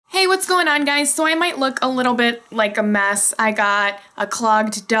What's going on, guys? So I might look a little bit like a mess. I got a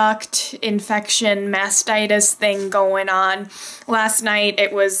clogged duct infection mastitis thing going on. Last night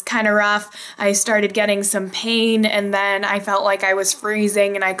it was kind of rough. I started getting some pain and then I felt like I was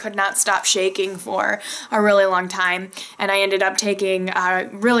freezing and I could not stop shaking for a really long time. And I ended up taking a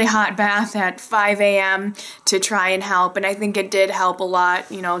really hot bath at 5 a.m. to try and help, and I think it did help a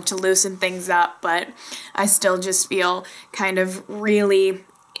lot, you know, to loosen things up, but I still just feel kind of really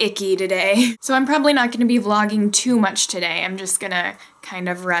icky today. So I'm probably not going to be vlogging too much today. I'm just gonna kind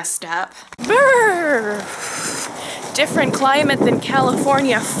of rest up. Brr! Different climate than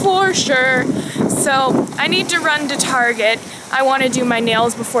California for sure. So I need to run to Target. I want to do my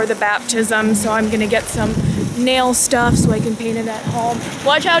nails before the baptism, so I'm gonna get some nail stuff so I can paint it at home.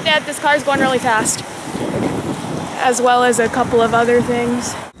 Watch out, Dad, this car's going really fast. As well as a couple of other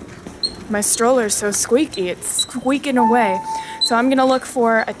things. My stroller's so squeaky, it's squeaking away. So I'm gonna look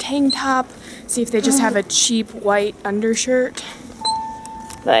for a tank top, see if they just have a cheap white undershirt.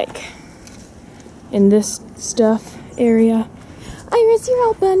 Like in this stuff area. Iris, you're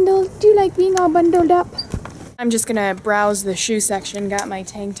all bundled. Do you like being all bundled up? I'm just gonna browse the shoe section, got my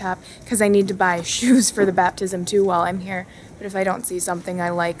tank top, because I need to buy shoes for the baptism too while I'm here. But if I don't see something I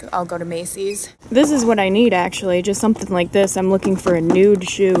like, I'll go to Macy's. This is what I need actually, just something like this. I'm looking for a nude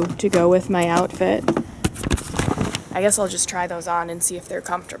shoe to go with my outfit. I guess I'll just try those on and see if they're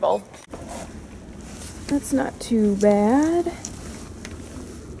comfortable. That's not too bad.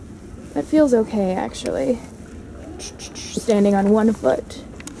 That feels okay actually. Standing on one foot.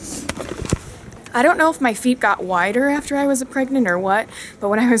 I don't know if my feet got wider after I was pregnant or what, but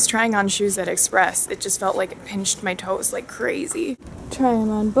when I was trying on shoes at Express, it just felt like it pinched my toes like crazy. Try them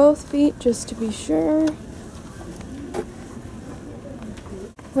on both feet just to be sure.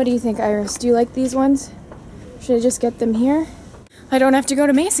 What do you think, Iris? Do you like these ones? Should I just get them here? I don't have to go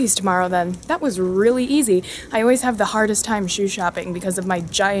to Macy's tomorrow then. That was really easy. I always have the hardest time shoe shopping because of my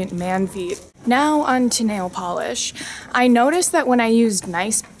giant man feet. Now on to nail polish. I noticed that when I used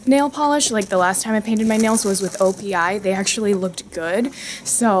nice nail polish, like the last time I painted my nails was with OPI, they actually looked good.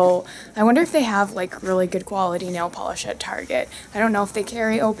 So I wonder if they have like really good quality nail polish at Target. I don't know if they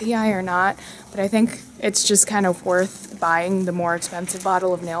carry OPI or not, but I think it's just kind of worth buying the more expensive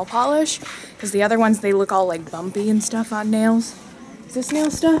bottle of nail polish because the other ones, they look all like bumpy and stuff on nails. Is this nail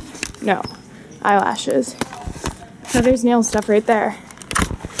stuff? No, eyelashes. So there's nail stuff right there.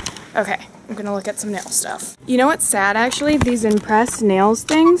 Okay. I'm gonna look at some nail stuff. You know what's sad actually? These Impress nails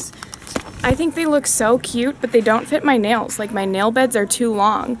things, I think they look so cute, but they don't fit my nails. Like my nail beds are too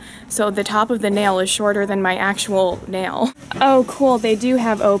long, so the top of the nail is shorter than my actual nail. Oh cool, they do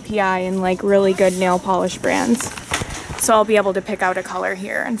have OPI and like really good nail polish brands. So I'll be able to pick out a color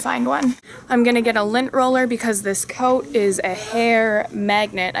here and find one. I'm gonna get a lint roller because this coat is a hair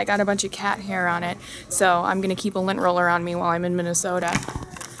magnet. I got a bunch of cat hair on it, so I'm gonna keep a lint roller on me while I'm in Minnesota.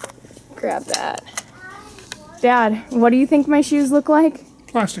 Grab that. Dad, what do you think my shoes look like?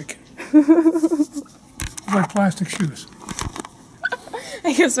 Plastic. Like plastic shoes.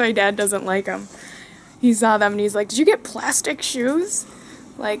 I guess my dad doesn't like them. He saw them and he's like, did you get plastic shoes?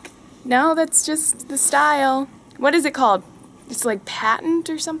 Like, no, that's just the style. What is it called? It's like patent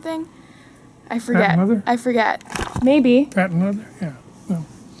or something? I forget. Patent leather? I forget. Maybe. Patent leather? Yeah. Well.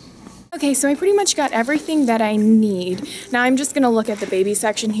 Okay, so I pretty much got everything that I need. Now I'm just gonna look at the baby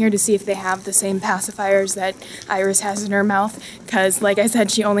section here to see if they have the same pacifiers that Iris has in her mouth, because like I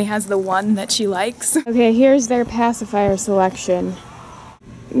said, she only has the one that she likes. Okay, here's their pacifier selection.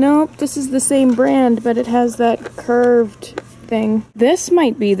 Nope, this is the same brand, but it has that curved thing. This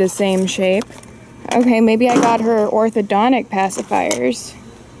might be the same shape. Okay, maybe I got her orthodontic pacifiers.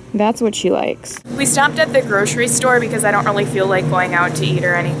 That's what she likes. We stopped at the grocery store because I don't really feel like going out to eat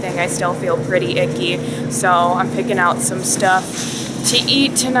or anything. I still feel pretty icky, so I'm picking out some stuff to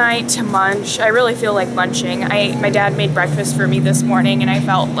eat tonight, to munch. I really feel like munching. My dad made breakfast for me this morning and I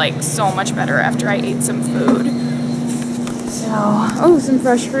felt like so much better after I ate some food. So, oh, some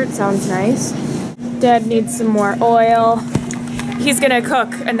fresh fruit sounds nice. Dad needs some more oil. He's gonna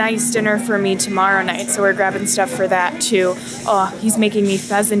cook a nice dinner for me tomorrow night, so we're grabbing stuff for that too. Oh, he's making me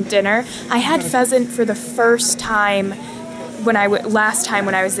pheasant dinner. I had pheasant for the first time last time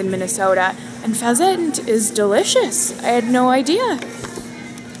when I was in Minnesota, and pheasant is delicious. I had no idea.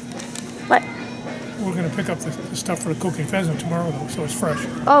 What? We're going to pick up the stuff for the cooking pheasant tomorrow though, so it's fresh.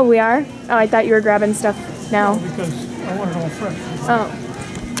 Oh, we are? Oh, I thought you were grabbing stuff now. No, because I want it all fresh. Oh.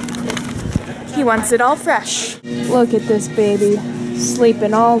 He wants it all fresh. Look at this baby,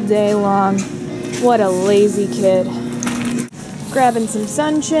 sleeping all day long. What a lazy kid. Grabbing some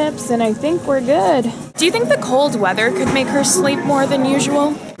sun chips, and I think we're good. Do you think the cold weather could make her sleep more than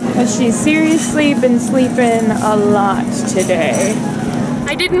usual? Because she's seriously been sleeping a lot today.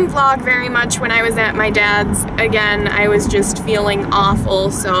 I didn't vlog very much when I was at my dad's. Again, I was just feeling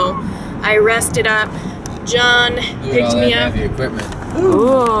awful, so I rested up. John picked me up. Heavy equipment.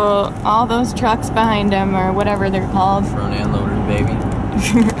 Ooh, all those trucks behind him, or whatever they're called. Front end loaders, baby.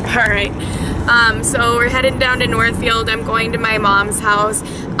 Alright, so we're headed down to Northfield. I'm going to my mom's house.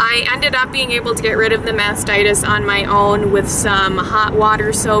 I ended up being able to get rid of the mastitis on my own with some hot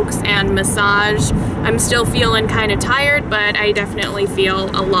water soaks and massage. I'm still feeling kind of tired, but I definitely feel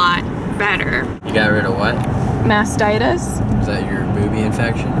a lot better. You got rid of what? Mastitis? Is that your booby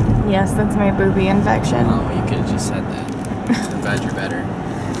infection? Yes, that's my booby infection. Oh, you could have just said that. I'm glad you're better.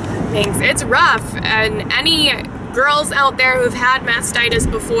 Thanks. It's rough, and any girls out there who've had mastitis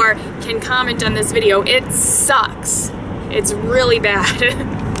before can comment on this video. It sucks. It's really bad.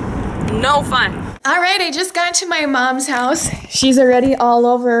 No fun. Alright, I just got to my mom's house. She's already all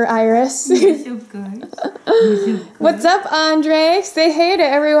over Iris. You're so good. You're so good. What's up, Andre? Say hey to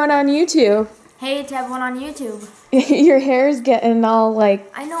everyone on YouTube. Hey to everyone on YouTube. Your hair's getting all like...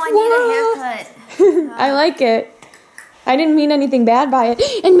 I know I need a haircut. I like it. I didn't mean anything bad by it.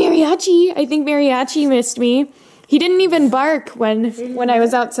 And Mariachi, I think Mariachi missed me. He didn't even bark when I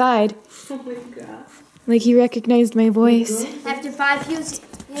was outside. Oh my god. Like he recognized my voice. After 5 years,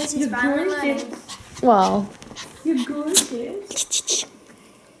 he's finally learning. Well. You're gorgeous.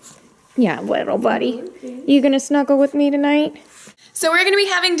 Yeah, little buddy. You gonna snuggle with me tonight? So we're gonna be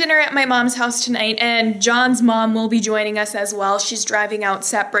having dinner at my mom's house tonight, and John's mom will be joining us as well. She's driving out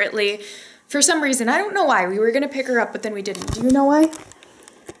separately. For some reason, I don't know why. We were gonna pick her up, but then we didn't. Do you know why?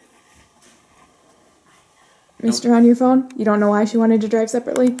 Mister, on your phone? You don't know why she wanted to drive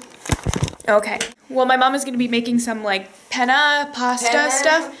separately? Okay. Well, my mom is going to be making some, like, penne pasta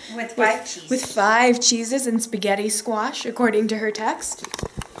stuff. With 5 cheeses. With 5 cheeses and spaghetti squash, according to her text.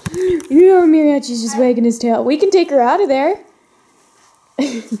 You know, Mariachi's just wagging his tail. We can take her out of there.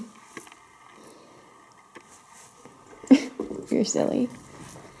 You're silly.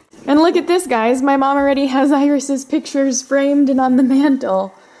 And look at this, guys. My mom already has Iris's pictures framed and on the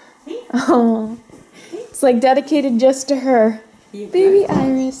mantle. Oh. It's like dedicated just to her. Baby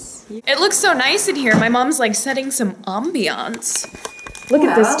Iris. It looks so nice in here. My mom's like setting some ambiance. Look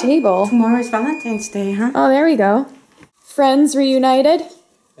at this table. Tomorrow is Valentine's Day, huh? Oh, there we go. Friends reunited.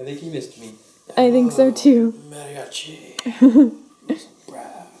 I think he missed me. I think so too. Mariachi.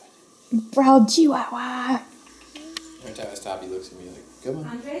 Proud Chihuahua. Every time I stop, he looks at me like, come on.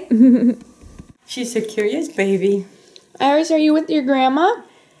 Andre? She's a curious baby. Iris, are you with your grandma?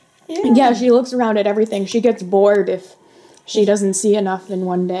 Yeah, she looks around at everything. She gets bored if she doesn't see enough in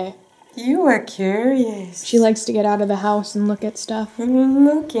one day. You are curious. She likes to get out of the house and look at stuff.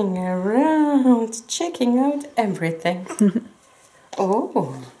 Looking around, checking out everything.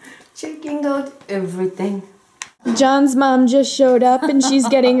 Oh, checking out everything. John's mom just showed up and she's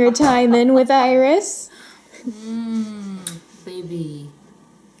getting her time in with Iris. Baby.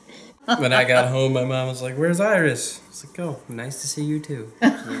 When I got home, my mom was like, where's Iris? I was like, oh, nice to see you too.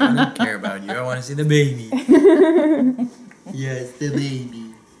 She's like, I don't care about you. I want to see the baby. Yes, the baby.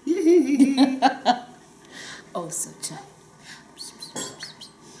 Oh, so tight.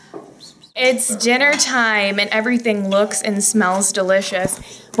 It's dinner time and everything looks and smells delicious.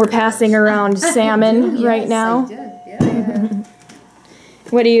 We're passing around salmon right now.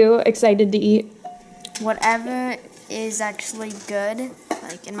 What are you excited to eat? Whatever is actually good,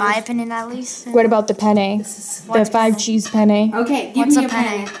 like in my opinion at least. What about the penne? The 5 cheese penne. Okay, give What's me a a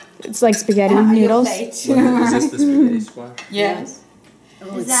penne? It's like spaghetti noodles. Is this the spaghetti squash? Yes.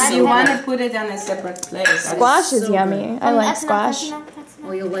 Is that You want to put it on a separate place. Squash is yummy. I like squash.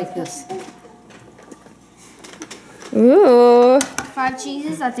 Oh, you'll like this. Ooh. 5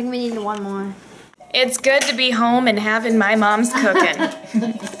 cheeses? I think we need 1 more. It's good to be home and having my mom's cooking.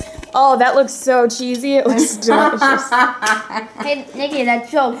 Oh, that looks so cheesy. It looks delicious. Hey, Nikki, that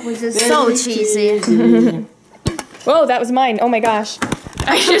joke was just so cheesy. Whoa, that was mine. Oh my gosh.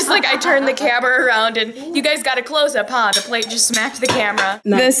 I turned the camera around and you guys got a close up, huh? The plate just smacked the camera.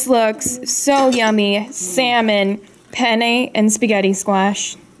 Nice. This looks so yummy. Salmon, penne, and spaghetti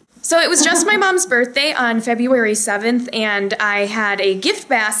squash. So it was just my mom's birthday on February 7th, and I had a gift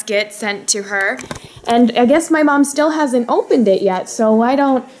basket sent to her. And I guess my mom still hasn't opened it yet, so why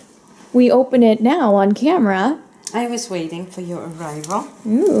don't we open it now on camera? I was waiting for your arrival.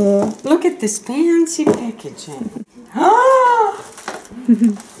 Ooh. Look at this fancy packaging. Ah!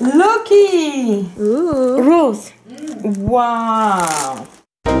 Looky! Ooh. Ruth. Wow.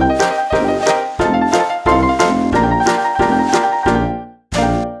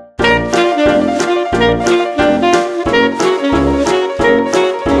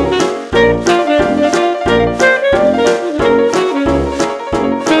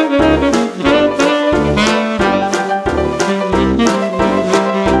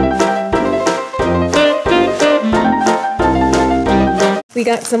 We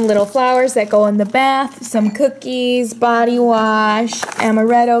got some little flowers that go in the bath, some cookies, body wash,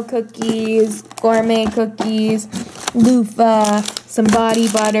 amaretto cookies, gourmet cookies, loofah, some body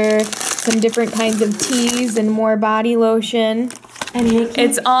butter, some different kinds of teas, and more body lotion. And Nikki,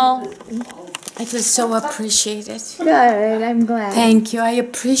 It's all I just so appreciate it. good. I'm glad. Thank you. I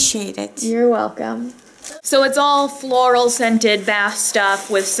appreciate it. You're welcome. So it's all floral scented bath stuff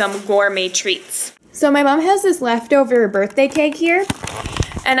with some gourmet treats. So my mom has this leftover birthday cake here.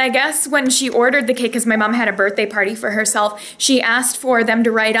 And I guess when she ordered the cake, because my mom had a birthday party for herself, she asked for them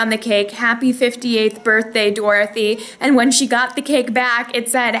to write on the cake, "Happy 58th birthday, Dorothy." And when she got the cake back, it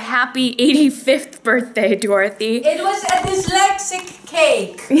said, "Happy 85th birthday, Dorothy." It was a dyslexic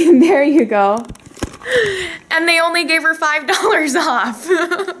cake. There you go. And they only gave her $5 off.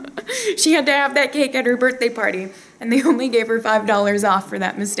 She had to have that cake at her birthday party, and they only gave her $5 off for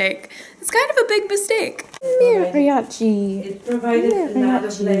that mistake. It's kind of a big mistake. Mariachi. It provided a lot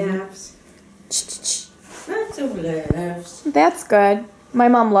of laughs. Lots of laughs. That's good. My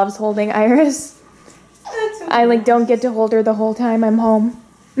mom loves holding Iris. I don't get to hold her the whole time I'm home.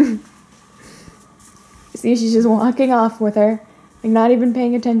 See, she's just walking off with her. Not even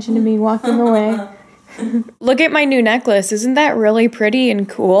paying attention to me, walking away. Look at my new necklace. Isn't that really pretty and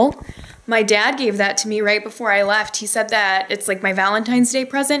cool? My dad gave that to me right before I left. He said that it's like my Valentine's Day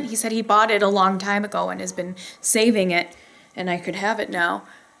present. He said he bought it a long time ago and has been saving it, and I could have it now.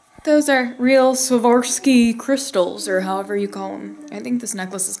 Those are real Swarovski crystals, or however you call them. I think this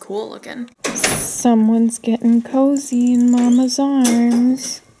necklace is cool looking. Someone's getting cozy in Mama's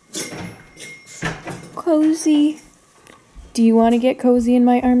arms. Cozy. Do you want to get cozy in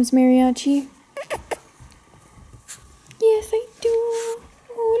my arms, Mariachi? Yes, I do.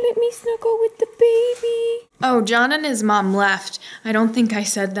 Oh, let me snuggle with the baby. Oh, John and his mom left. I don't think I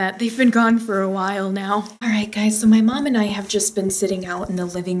said that. They've been gone for a while now. All right, guys, so my mom and I have just been sitting out in the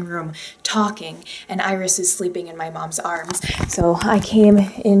living room talking, and Iris is sleeping in my mom's arms. So I came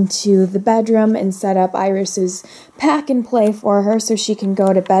into the bedroom and set up Iris's pack and play for her so she can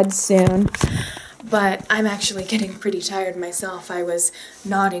go to bed soon. But I'm actually getting pretty tired myself. I was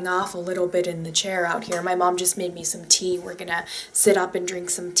nodding off a little bit in the chair out here. My mom just made me some tea. We're gonna sit up and drink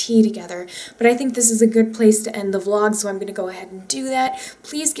some tea together. But I think this is a good place to end the vlog, so I'm gonna go ahead and do that.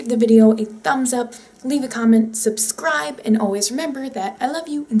 Please give the video a thumbs up, leave a comment, subscribe, and always remember that I love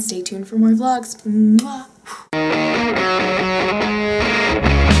you, and stay tuned for more vlogs. Mwah.